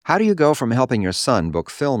How do you go from helping your son book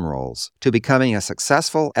film roles to becoming a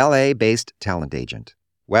successful LA-based talent agent?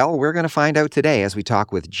 Well, we're going to find out today as we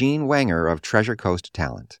talk with Jean Wenger of Treasure Coast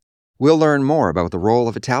Talent. We'll learn more about the role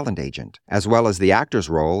of a talent agent, as well as the actor's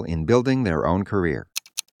role in building their own career.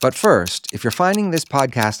 But first, if you're finding this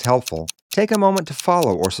podcast helpful, take a moment to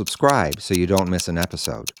follow or subscribe so you don't miss an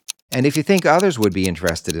episode. And if you think others would be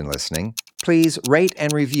interested in listening, please rate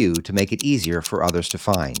and review to make it easier for others to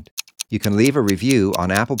find. You can leave a review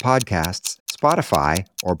on Apple Podcasts, Spotify,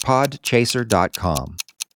 or podchaser.com.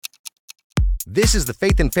 This is the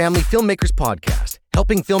Faith and Family Filmmakers Podcast,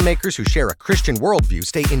 helping filmmakers who share a Christian worldview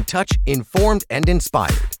stay in touch, informed, and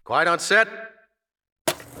inspired. Quiet on set.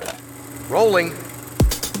 Rolling.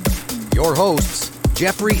 Your hosts,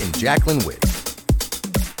 Jeffrey and Jacqueline Witt.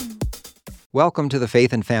 Welcome to the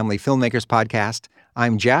Faith and Family Filmmakers Podcast.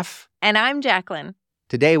 I'm Jeff. And I'm Jacqueline.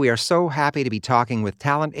 Today we are so happy to be talking with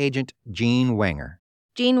talent agent Jean Wenger.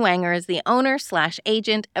 Jean Wenger is the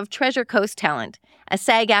owner/agent of Treasure Coast Talent, a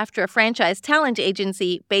SAG-AFTRA franchise talent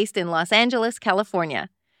agency based in Los Angeles, California.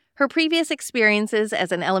 Her previous experiences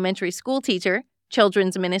as an elementary school teacher,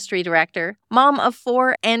 children's ministry director, mom of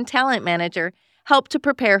 4, and talent manager helped to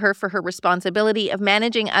prepare her for her responsibility of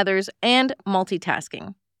managing others and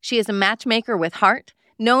multitasking. She is a matchmaker with heart,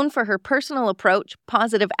 known for her personal approach,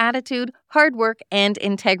 positive attitude, hard work, and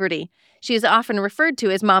integrity. She is often referred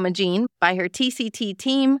to as Mama Jean by her TCT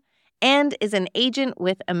team and is an agent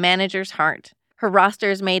with a manager's heart. Her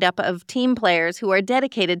roster is made up of team players who are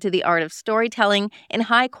dedicated to the art of storytelling in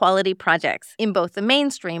high-quality projects in both the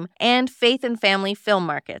mainstream and faith and family film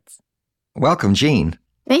markets. Welcome, Jean.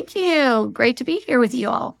 Thank you. Great to be here with you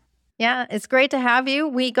all. Yeah, it's great to have you.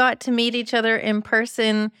 We got to meet each other in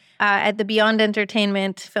person at the Beyond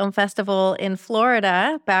Entertainment Film Festival in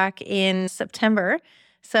Florida back in September.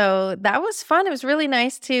 So that was fun. It was really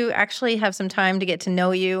nice to actually have some time to get to know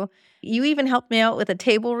you. You even helped me out with a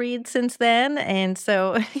table read since then. And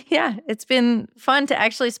so, yeah, it's been fun to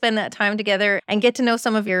actually spend that time together and get to know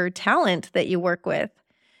some of your talent that you work with.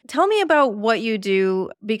 Tell me about what you do,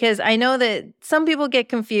 because I know that some people get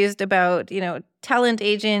confused about, talent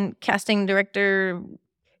agent, casting director,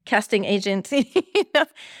 casting agent.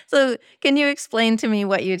 So can you explain to me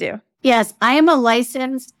what you do? Yes, I am a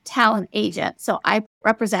licensed talent agent. So I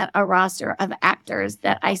represent a roster of actors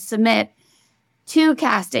that I submit to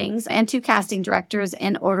castings and to casting directors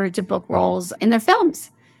in order to book roles in their films.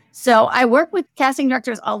 So I work with casting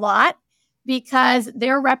directors a lot because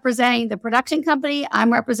they're representing the production company.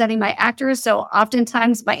 I'm representing my actors. So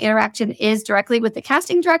oftentimes my interaction is directly with the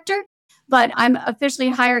casting director, but I'm officially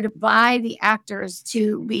hired by the actors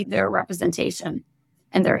to be their representation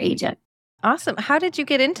and their agent. Awesome. How did you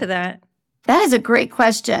get into that? That is a great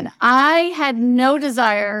question. I had no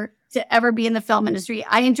desire to ever be in the film industry.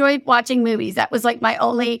 I enjoyed watching movies. That was like my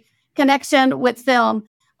only connection with film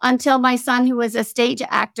until my son, who was a stage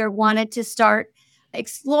actor, wanted to start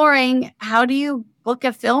exploring, how do you book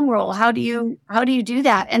a film role? How do you do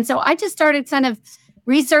that? And so I just started kind of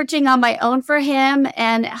researching on my own for him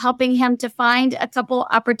and helping him to find a couple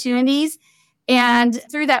opportunities. And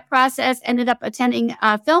through that process, ended up attending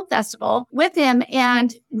a film festival with him.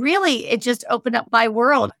 And really, it just opened up my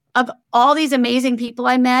world of all these amazing people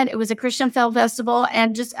I met. It was a Christian film festival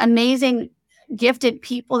and just amazing, gifted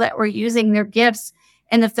people that were using their gifts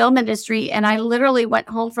in the film industry. And I literally went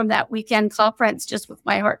home from that weekend conference just with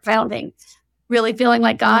my heart pounding, really feeling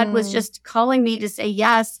like God was just calling me to say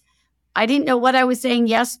yes. I didn't know what I was saying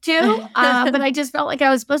yes to, but I just felt like I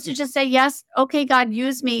was supposed to just say yes. Okay, God,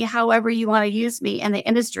 use me however you want to use me in the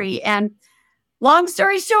industry. And long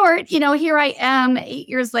story short, here I am 8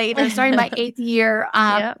 years later, starting my 8th year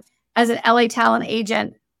as an LA talent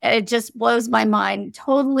agent. It just blows my mind.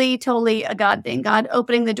 Totally a God thing. God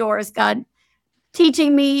opening the doors, God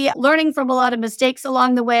teaching me, learning from a lot of mistakes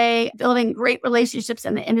along the way, building great relationships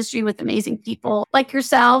in the industry with amazing people like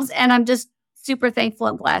yourselves. And I'm just super thankful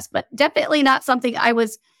and blessed, but definitely not something I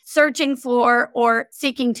was searching for or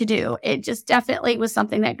seeking to do. It just definitely was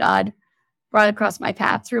something that God brought across my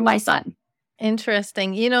path through my son.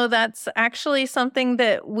 Interesting. That's actually something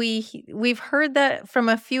that we've heard that from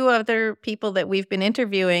a few other people that we've been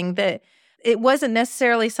interviewing, that it wasn't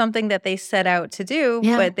necessarily something that they set out to do,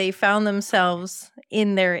 but they found themselves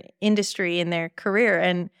in their industry, in their career.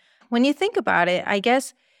 And when you think about it, I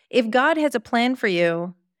guess if God has a plan for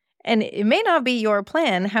you, and it may not be your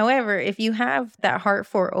plan, however, if you have that heart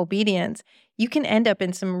for obedience, you can end up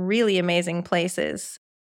in some really amazing places.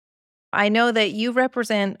 I know that you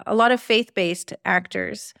represent a lot of faith-based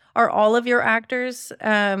actors. Are all of your actors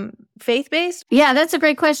faith-based? Yeah, that's a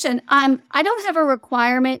great question. I don't have a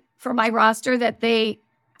requirement for my roster that they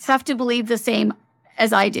have to believe the same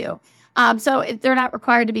as I do. They're not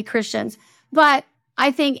required to be Christians. But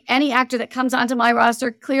I think any actor that comes onto my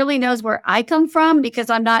roster clearly knows where I come from because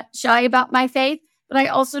I'm not shy about my faith, but I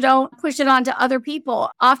also don't push it on to other people.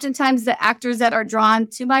 Oftentimes, the actors that are drawn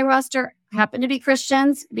to my roster happen to be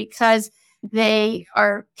Christians because they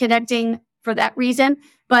are connecting for that reason.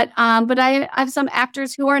 But I have some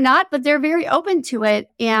actors who are not, but they're very open to it.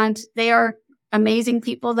 And they are amazing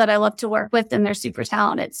people that I love to work with, and they're super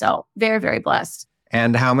talented. So very, very blessed.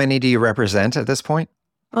 And how many do you represent at this point?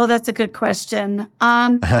 Oh, that's a good question.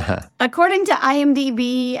 According to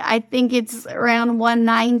IMDb, I think it's around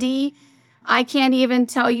 190. I can't even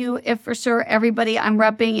tell you if for sure everybody I'm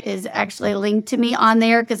repping is actually linked to me on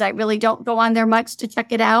there because I really don't go on there much to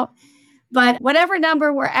check it out. But whatever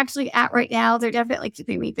number we're actually at right now, they're definitely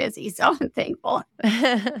keeping me busy. So I'm thankful.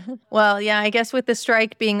 Well, yeah, I guess with the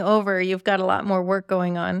strike being over, you've got a lot more work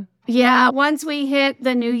going on. Yeah, once we hit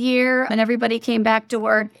the new year and everybody came back to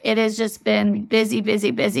work, it has just been busy,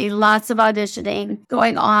 busy, busy. Lots of auditioning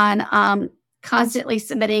going on, constantly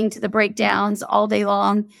submitting to the breakdowns all day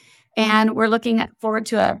long. And we're looking forward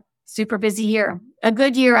to a super busy year, a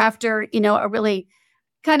good year after, a really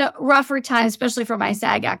kind of rougher time, especially for my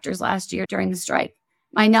SAG actors last year during the strike.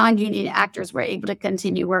 My non-union actors were able to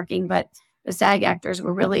continue working, but the SAG actors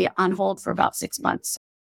were really on hold for about 6 months.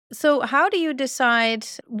 So how do you decide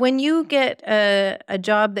when you get a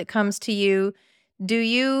job that comes to you, do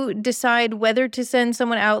you decide whether to send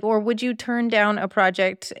someone out or would you turn down a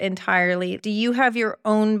project entirely? Do you have your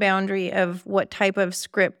own boundary of what type of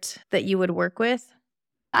script that you would work with?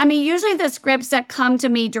 I mean, usually the scripts that come to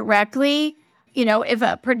me directly, if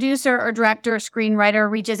a producer or director or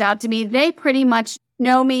screenwriter reaches out to me, they pretty much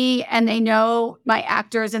know me and they know my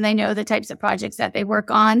actors and they know the types of projects that they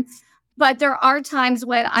work on. But there are times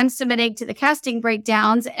when I'm submitting to the casting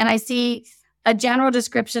breakdowns and I see a general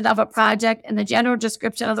description of a project and the general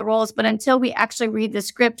description of the roles. But until we actually read the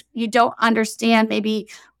script, you don't understand maybe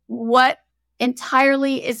what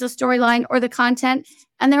entirely is the storyline or the content.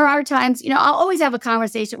 And there are times, I'll always have a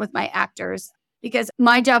conversation with my actors because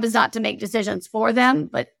my job is not to make decisions for them,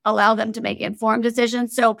 but allow them to make informed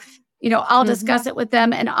decisions. So I'll discuss it with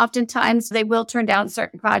them. And oftentimes they will turn down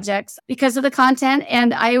certain projects because of the content.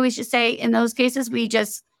 And I always just say in those cases, we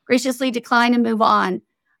just graciously decline and move on.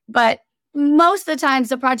 But most of the times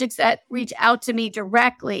the projects that reach out to me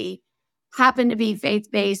directly happen to be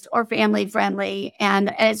faith-based or family-friendly.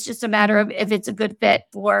 And it's just a matter of if it's a good fit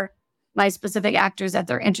for my specific actors that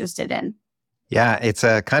they're interested in. Yeah, it's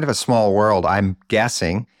a kind of a small world. I'm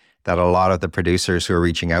guessing that a lot of the producers who are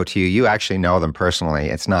reaching out to you, you actually know them personally.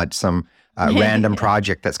 It's not some random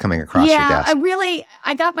project that's coming across your desk.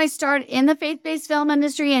 I got my start in the faith-based film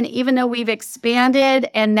industry. And even though we've expanded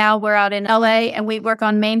and now we're out in LA and we work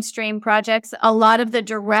on mainstream projects, a lot of the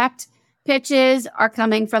direct pitches are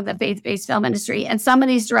coming from the faith-based film industry. And some of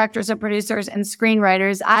these directors and producers and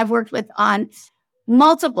screenwriters I've worked with on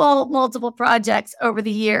multiple projects over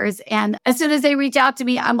the years. And as soon as they reach out to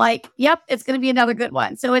me, I'm like, yep, it's going to be another good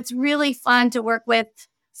one. So it's really fun to work with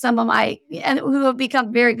some of who have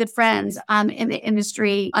become very good friends in the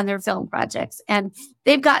industry on their film projects. And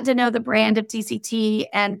they've gotten to know the brand of TCT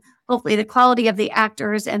and hopefully the quality of the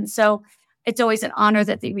actors. And so it's always an honor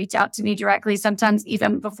that they reach out to me directly, sometimes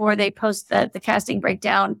even before they post the casting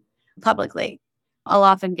breakdown publicly. I'll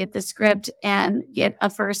often get the script and get a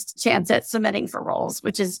first chance at submitting for roles,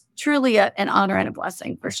 which is truly an honor and a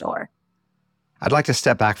blessing for sure. I'd like to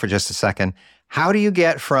step back for just a second. How do you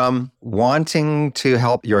get from wanting to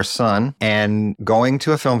help your son and going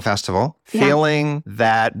to a film festival, feeling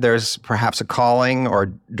that there's perhaps a calling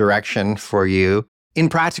or direction for you? In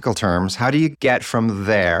practical terms, how do you get from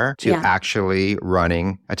there to actually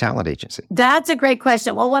running a talent agency? That's a great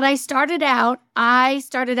question. Well, when I started out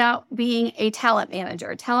being a talent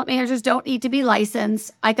manager. Talent managers don't need to be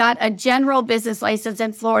licensed. I got a general business license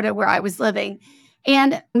in Florida where I was living.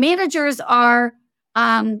 And managers are,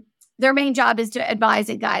 their main job is to advise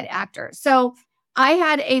and guide actors. So I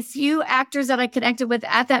had a few actors that I connected with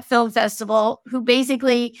at that film festival who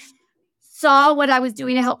basically saw what I was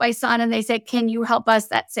doing to help my son. And they said, can you help us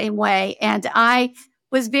that same way? And I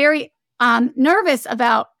was very nervous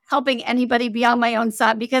about helping anybody beyond my own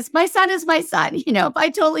son because my son is my son. If I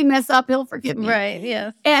totally mess up, he'll forgive me. Right.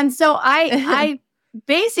 Yes. And so I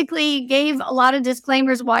basically gave a lot of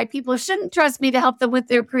disclaimers why people shouldn't trust me to help them with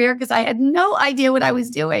their career because I had no idea what I was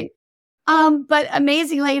doing. But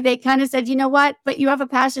amazingly, they kind of said, you know what, but you have a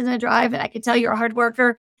passion and a drive, and I can tell you're a hard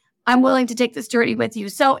worker. I'm willing to take this journey with you.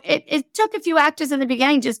 So it took a few actors in the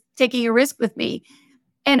beginning just taking a risk with me.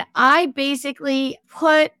 And I basically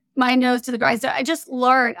put my nose to the grind. So I just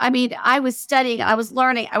learned. I mean, I was studying, I was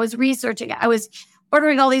learning, I was researching, I was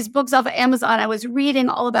ordering all these books off of Amazon. I was reading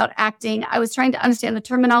all about acting. I was trying to understand the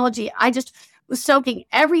terminology. I just was soaking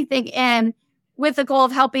everything in with the goal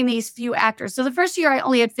of helping these few actors. So the first year I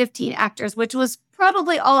only had 15 actors, which was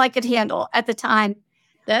probably all I could handle at the time.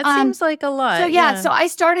 That seems like a lot. So I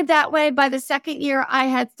started that way. By the second year, I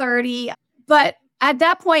had 30. But at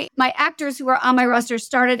that point, my actors who were on my roster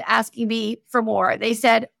started asking me for more. They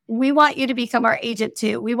said, we want you to become our agent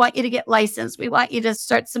too. We want you to get licensed. We want you to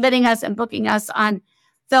start submitting us and booking us on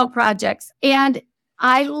film projects. And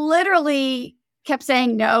I literally kept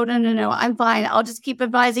saying, no, I'm fine. I'll just keep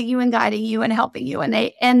advising you and guiding you and helping you. And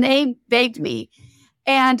they begged me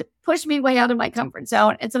and pushed me way out of my comfort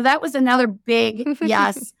zone. And so that was another big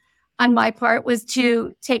yes on my part, was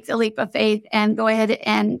to take the leap of faith and go ahead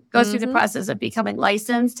and go through the process of becoming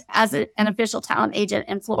licensed as an official talent agent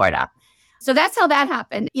in Florida. So that's how that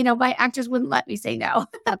happened. My actors wouldn't let me say no,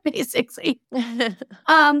 basically.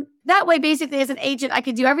 That way, basically, as an agent, I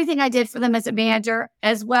could do everything I did for them as a manager,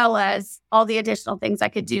 as well as all the additional things I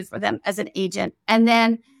could do for them as an agent. And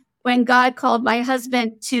then when God called my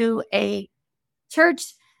husband to a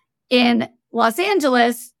church in Los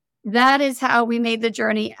Angeles, that is how we made the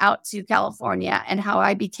journey out to California and how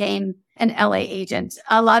I became an LA agent.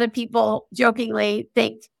 A lot of people jokingly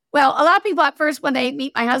think, a lot of people at first, when they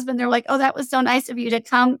meet my husband, they're like, oh, that was so nice of you to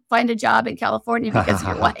come find a job in California because of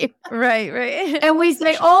your wife. Right. And we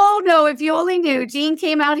say, oh, no, if you only knew, Jean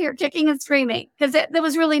came out here kicking and screaming, because that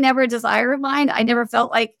was really never a desire of mine. I never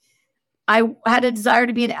felt like I had a desire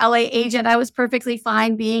to be an LA agent. I was perfectly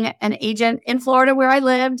fine being an agent in Florida where I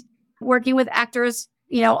lived, working with actors,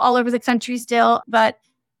 all over the country still. But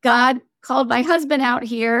God called my husband out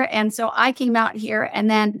here. And so I came out here and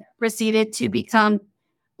then proceeded to become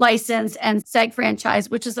licensed and SAG franchise,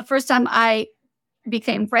 which is the first time I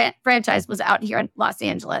became franchise, was out here in Los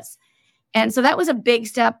Angeles. And so that was a big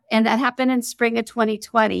step. And that happened in spring of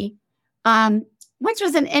 2020, which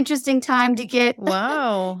was an interesting time to get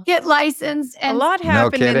licensed. And a lot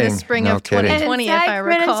happened in the spring of 2020, if I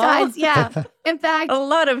recall. Yeah. In fact, a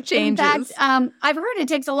lot of changes. In fact, I've heard it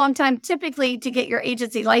takes a long time typically to get your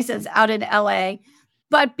agency license out in LA.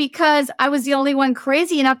 But because I was the only one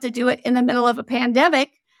crazy enough to do it in the middle of a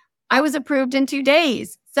pandemic, I was approved in 2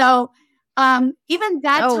 days. So even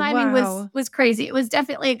that timing was crazy. It was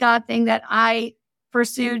definitely a God thing that I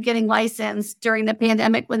pursued getting licensed during the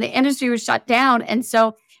pandemic when the industry was shut down. And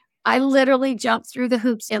so I literally jumped through the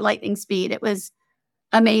hoops at lightning speed. It was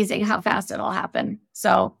amazing how fast it all happened.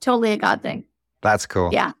 So totally a God thing. That's cool.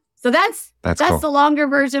 Yeah. So that's cool. The longer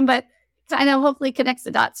version, but I know hopefully connects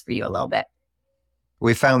the dots for you a little bit.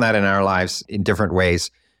 We found that in our lives in different ways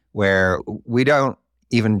where we don't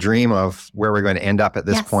even dream of where we're going to end up at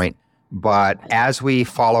this point. But as we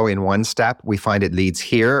follow in one step, we find it leads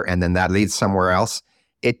here and then that leads somewhere else.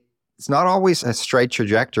 It's not always a straight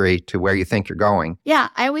trajectory to where you think you're going. Yeah.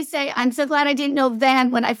 I always say, I'm so glad I didn't know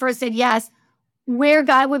then when I first said yes, where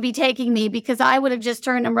God would be taking me, because I would have just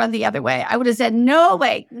turned and run the other way. I would have said, no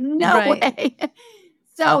way.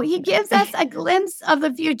 So he gives us a glimpse of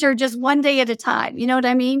the future just one day at a time. You know what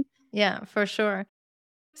I mean? Yeah, for sure.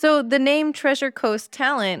 So the name Treasure Coast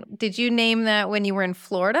Talent, did you name that when you were in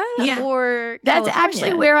Florida? Yeah. Or That's California?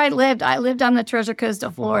 actually where I lived. I lived on the Treasure Coast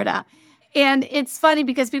of Florida. And it's funny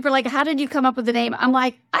because people are like, how did you come up with the name? I'm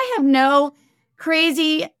like, I have no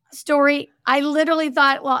crazy story. I literally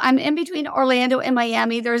thought, well, I'm in between Orlando and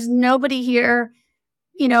Miami. There's nobody here,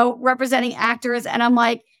 representing actors. And I'm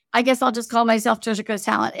like, I guess I'll just call myself Treasure Coast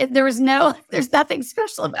Talent. There's nothing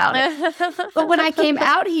special about it. But when I came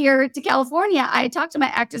out here to California, I talked to my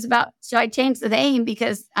actors about, should I change the name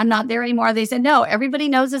because I'm not there anymore? They said, no, everybody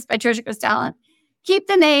knows us by Treasure Coast Talent. Keep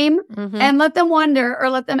the name and let them wonder or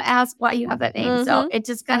let them ask why you have that name. So it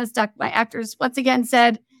just kind of stuck. My actors once again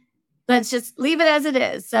said, let's just leave it as it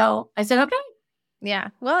is. So I said, okay. Yeah.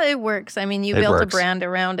 Well, it works. I mean, you built a brand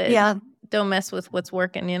around it. Yeah. Don't mess with what's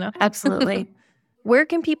working, Absolutely. Where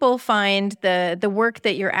can people find the work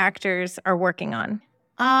that your actors are working on?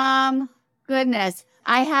 Goodness.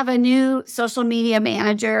 I have a new social media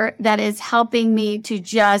manager that is helping me to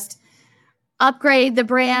just upgrade the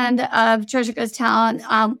brand of Treasure Coast Talent,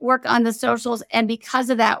 work on the socials. And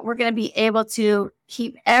because of that, we're going to be able to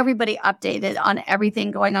keep everybody updated on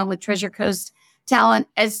everything going on with Treasure Coast Talent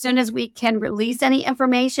as soon as we can release any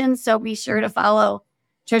information. So be sure to follow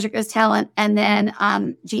Treasure Coast Talent, and then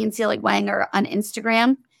Jean Wenger on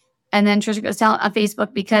Instagram, and then Treasure Coast Talent on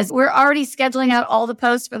Facebook, because we're already scheduling out all the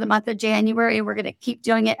posts for the month of January. We're going to keep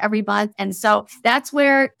doing it every month. And so that's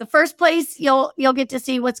where the first place you'll get to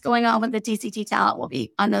see what's going on with the TCT Talent will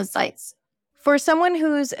be on those sites. For someone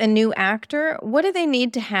who's a new actor, what do they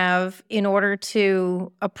need to have in order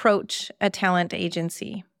to approach a talent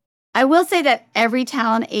agency? I will say that every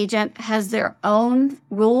talent agent has their own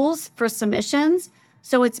rules for submissions.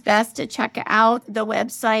 So it's best to check out the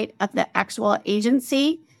website of the actual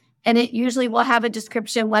agency. And it usually will have a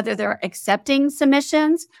description whether they're accepting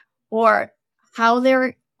submissions or how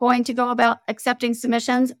they're going to go about accepting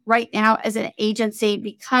submissions. Right now, as an agency,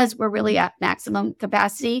 because we're really at maximum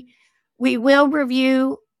capacity, we will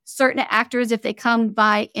review certain actors if they come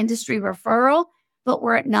by industry referral, but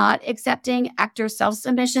we're not accepting actor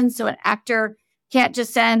self-submissions. So an actor can't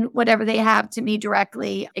just send whatever they have to me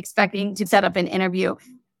directly, expecting to set up an interview.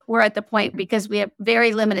 We're at the point, because we have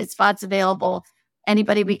very limited spots available,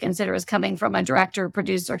 anybody we consider as coming from a director,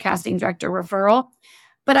 producer, casting director referral.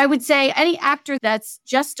 But I would say any actor that's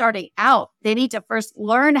just starting out, they need to first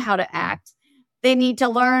learn how to act. They need to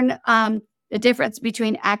learn the difference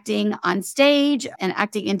between acting on stage and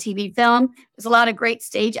acting in TV film. There's a lot of great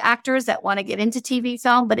stage actors that want to get into TV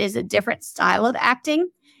film, but it's a different style of acting.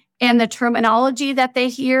 And the terminology that they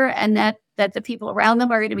hear and that the people around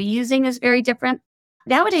them are going to be using is very different.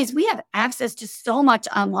 Nowadays, we have access to so much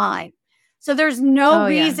online. So there's no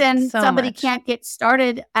reason somebody can't get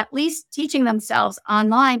started at least teaching themselves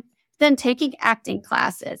online, then taking acting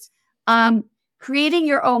classes, creating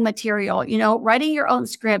your own material, writing your own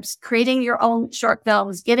scripts, creating your own short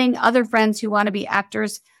films, getting other friends who want to be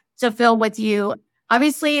actors to film with you.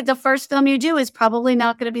 Obviously, the first film you do is probably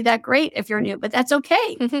not going to be that great if you're new, but that's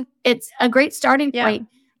okay. Mm-hmm. It's a great starting point.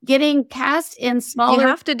 Getting cast in smaller... You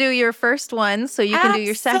have to do your first one so you can do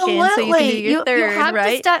your second, so you can do your third,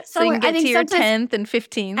 right? So you can get to your 10th and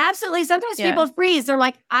 15th. Absolutely. Sometimes people freeze. They're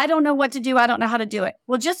like, I don't know what to do. I don't know how to do it.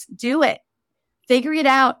 Well, just do it. Figure it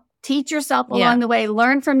out. Teach yourself along the way.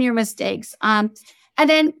 Learn from your mistakes. And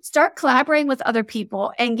then start collaborating with other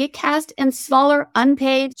people and get cast in smaller,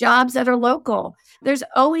 unpaid jobs that are local. There's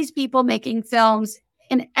always people making films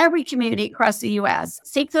in every community across the U.S.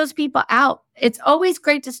 Seek those people out. It's always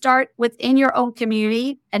great to start within your own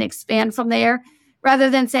community and expand from there, rather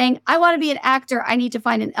than saying, I want to be an actor, I need to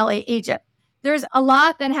find an LA agent. There's a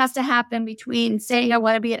lot that has to happen between saying I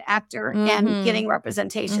want to be an actor and getting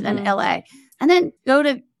representation in LA. And then go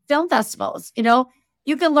to film festivals.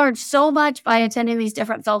 You can learn so much by attending these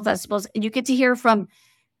different film festivals, and you get to hear from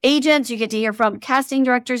agents, you get to hear from casting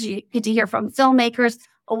directors, you get to hear from filmmakers,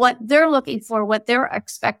 what they're looking for, what they're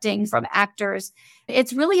expecting from actors.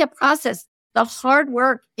 It's really a process. The hard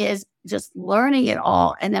work is just learning it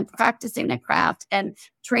all and then practicing the craft and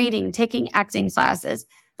training, taking acting classes.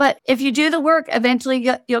 But if you do the work, eventually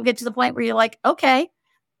you'll get to the point where you're like, okay,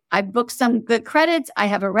 I booked some good credits. I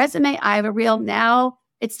have a resume. I have a reel. Now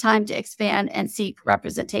it's time to expand and seek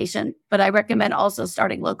representation. But I recommend also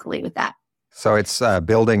starting locally with that. So it's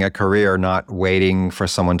building a career, not waiting for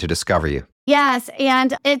someone to discover you. Yes.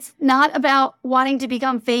 And it's not about wanting to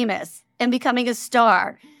become famous and becoming a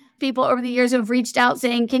star. People over the years have reached out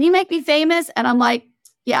saying, can you make me famous? And I'm like,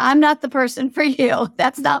 yeah, I'm not the person for you.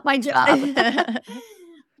 That's not my job.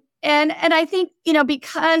 And I think,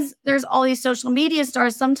 because there's all these social media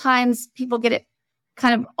stars, sometimes people get it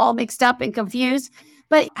kind of all mixed up and confused.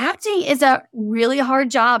 But acting is a really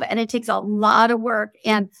hard job, and it takes a lot of work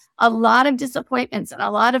and a lot of disappointments and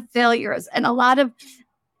a lot of failures and a lot of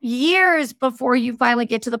years before you finally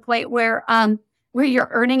get to the point where you're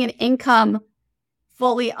earning an income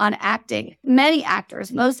fully on acting. Many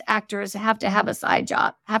actors, most actors have to have a side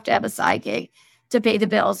job, have to have a side gig to pay the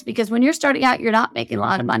bills, because when you're starting out, you're not making a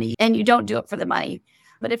lot of money and you don't do it for the money.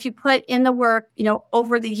 But if you put in the work,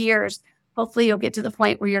 over the years, hopefully you'll get to the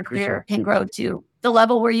point where your career can grow to the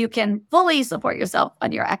level where you can fully support yourself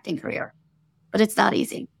on your acting career. But it's not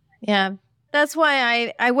easy. Yeah. That's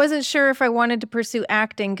why I wasn't sure if I wanted to pursue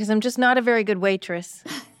acting, because I'm just not a very good waitress.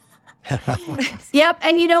 Yep.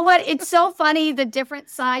 And you know what? It's so funny, the different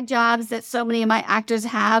side jobs that so many of my actors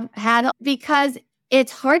have had, because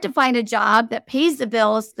it's hard to find a job that pays the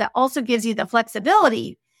bills that also gives you the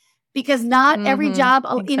flexibility, because not every job,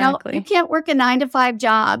 you can't work a 9-to-5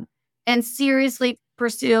 job and seriously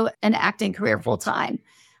pursue an acting career full time.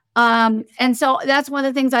 And so that's one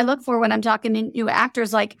of the things I look for when I'm talking to new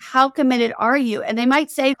actors, like, how committed are you? And they might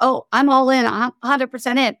say, oh, I'm all in, I'm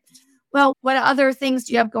 100% in. Well, what other things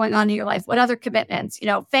do you have going on in your life? What other commitments?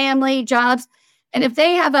 Family, jobs. And if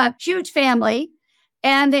they have a huge family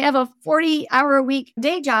and they have a 40-hour-a-week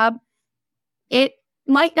day job, it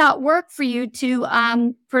might not work for you to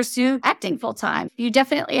pursue acting full-time. You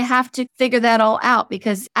definitely have to figure that all out,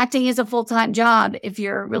 because acting is a full-time job if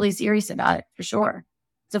you're really serious about it, for sure.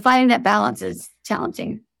 So finding that balance is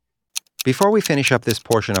challenging. Before we finish up this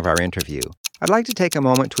portion of our interview, I'd like to take a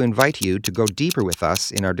moment to invite you to go deeper with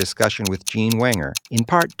us in our discussion with Gene Wenger in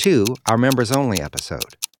Part 2, our members-only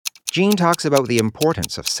episode. Gene talks about the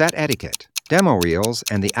importance of set etiquette, demo reels,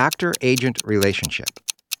 and the actor-agent relationship.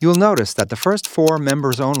 You'll notice that the first 4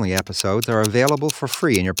 members-only episodes are available for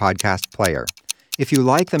free in your podcast player. If you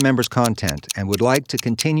like the members' content and would like to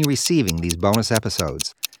continue receiving these bonus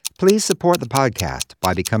episodes, please support the podcast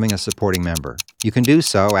by becoming a supporting member. You can do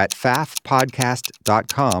so at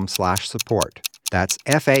faffpodcast.com/support. That's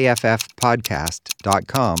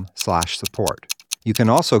faffpodcast.com/support. You can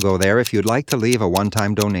also go there if you'd like to leave a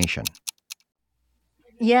one-time donation.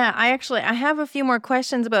 Yeah, I have a few more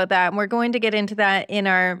questions about that, and we're going to get into that in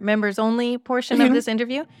our members-only portion of this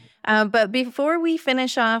interview. But before we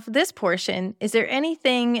finish off this portion, is there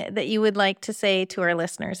anything that you would like to say to our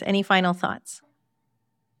listeners? Any final thoughts?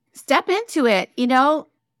 Step into it,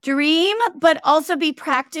 dream, but also be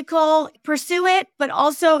practical, pursue it, but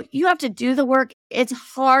also you have to do the work. It's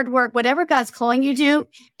hard work. Whatever God's calling you to,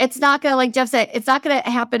 it's not going to, like Jeff said, it's not going to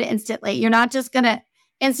happen instantly. You're not just going to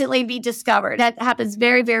instantly be discovered. That happens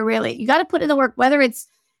very, very rarely. You got to put in the work, whether it's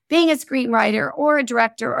being a screenwriter or a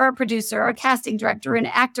director or a producer or a casting director, an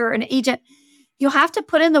actor, or an agent. You have to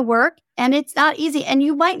put in the work, and it's not easy. And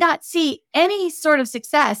you might not see any sort of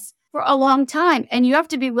success for a long time. And you have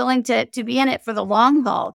to be willing to be in it for the long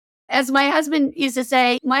haul. As my husband used to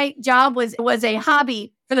say, my job was a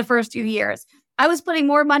hobby for the first few years. I was putting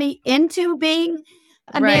more money into being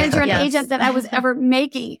a manager and agent than I was ever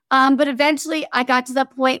making. But eventually I got to the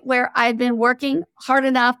point where I'd been working hard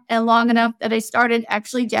enough and long enough that I started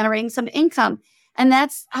actually generating some income. And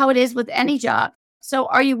that's how it is with any job. So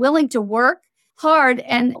are you willing to work hard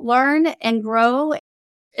and learn and grow?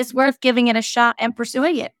 It's worth giving it a shot and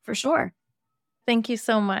pursuing it for sure. Thank you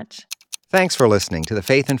so much. Thanks for listening to the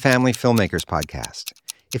Faith and Family Filmmakers Podcast.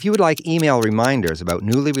 If you would like email reminders about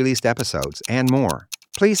newly released episodes and more,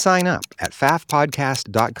 please sign up at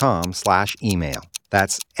faffpodcast.com/email.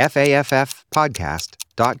 That's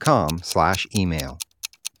faffpodcast.com/email.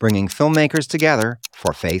 Bringing filmmakers together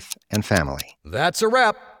for faith and family. That's a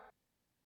wrap.